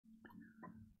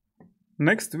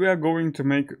Next, we are going to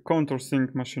make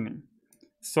countersink machining.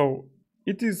 So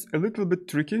it is a little bit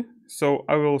tricky, so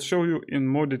I will show you in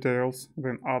more details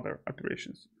than other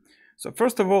operations. So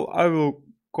first of all, I will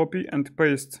copy and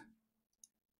paste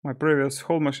my previous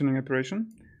hole machining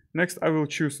operation. Next, I will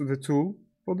choose the tool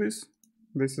for this.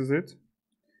 This is it,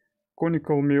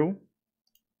 conical mill.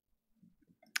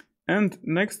 And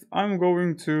next, I'm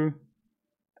going to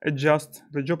adjust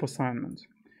the job assignment.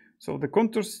 So the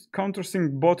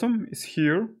countersink bottom is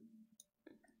here,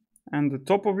 and the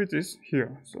top of it is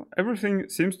here. So everything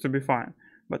seems to be fine.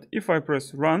 But if I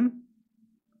press run,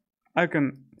 I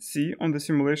can see on the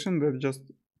simulation that just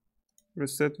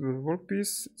reset the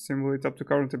workpiece, simulate up to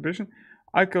current operation.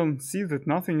 I can see that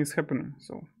nothing is happening.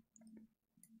 So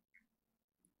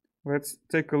let's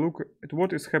take a look at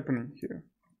what is happening here.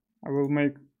 I will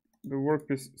make the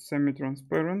workpiece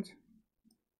semi-transparent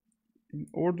in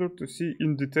order to see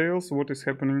in details what is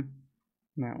happening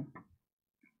now.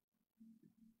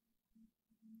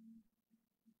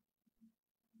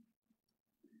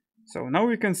 So now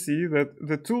we can see that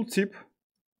the tool tip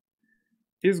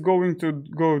is going to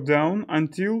go down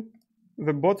until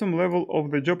the bottom level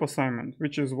of the job assignment,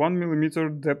 which is 1 millimeter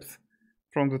depth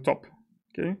from the top.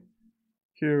 Okay,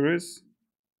 here is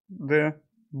the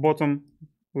bottom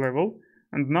level,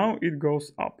 and now it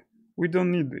goes up. We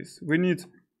don't need this. We need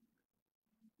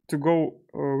to go.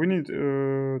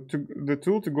 The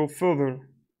tool to go further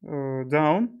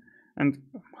down. And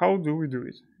how do we do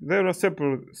it? There are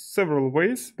several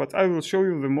ways, but I will show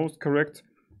you the most correct,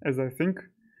 as I think,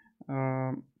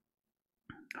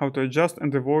 how to adjust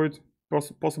and avoid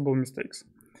possible mistakes.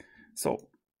 So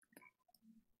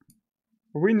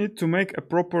we need to make a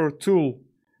proper tool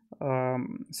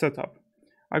setup.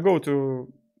 I go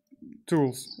to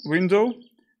Tools window,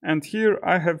 and here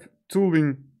I have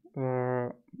Tooling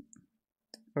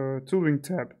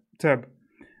tab.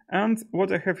 And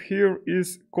what I have here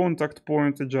is contact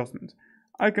point adjustment.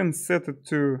 I can set it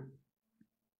to,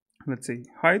 let's say,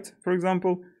 height, for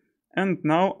example, and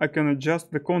now I can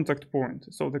adjust the contact point.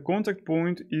 So the contact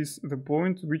point is the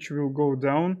point which will go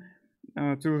down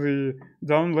to the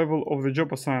down level of the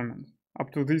job assignment,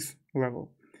 up to this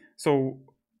level. So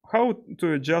how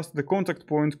to adjust the contact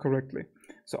point correctly?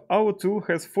 So our tool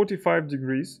has 45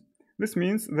 degrees. This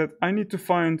means that I need to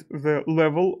find the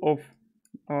level of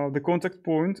the contact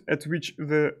point at which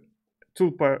the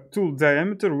tool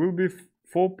diameter will be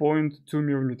 4.2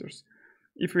 millimeters.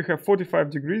 If we have 45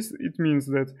 degrees, it means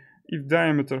that if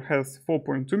diameter has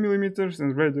 4.2 millimeters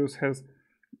and radius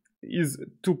is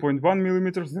 2.1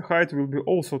 millimeters, the height will be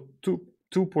also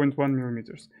 2.1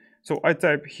 millimeters. So I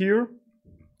type here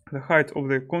the height of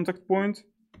the contact point,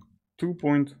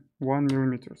 2.1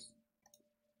 millimeters.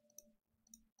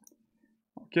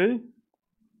 Okay.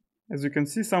 As you can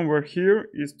see, somewhere here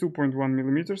is 2.1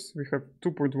 millimeters. We have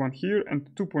 2.1 here and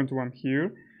 2.1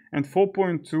 here and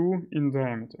 4.2 in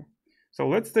diameter. So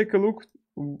let's take a look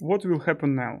what will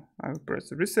happen now. I'll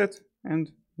press reset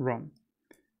and run.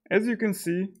 As you can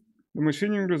see, the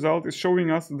machining result is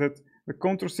showing us that the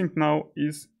countersink now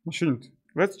is machined.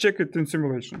 Let's check it in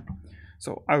simulation.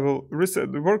 So I will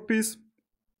reset the workpiece,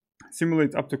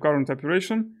 simulate up to current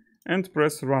operation, and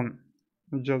press run.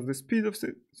 Adjust the speed of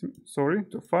it. Sorry,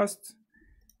 too fast.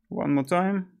 One more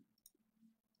time.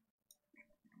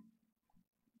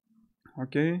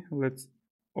 Okay, let's.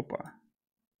 Opa.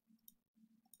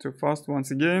 Too fast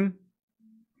once again.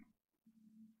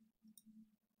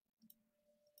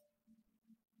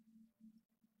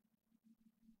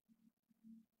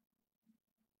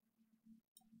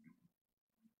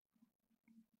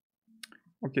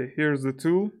 Okay, here's the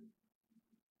tool.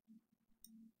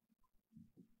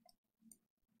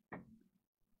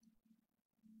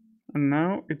 And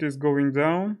now it is going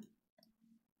down.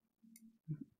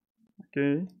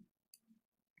 Okay.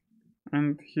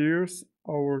 And here's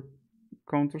our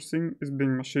countersink is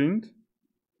being machined.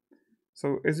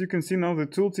 So as you can see now, the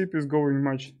tool tip is going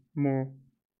much more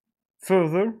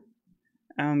further,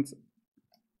 and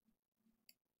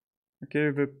okay,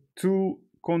 the tool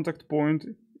contact point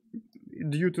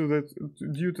due to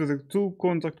the tool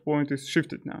contact point is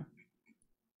shifted now.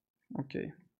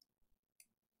 Okay.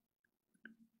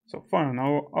 So fine,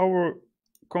 our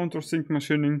countersink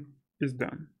machining is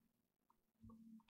done.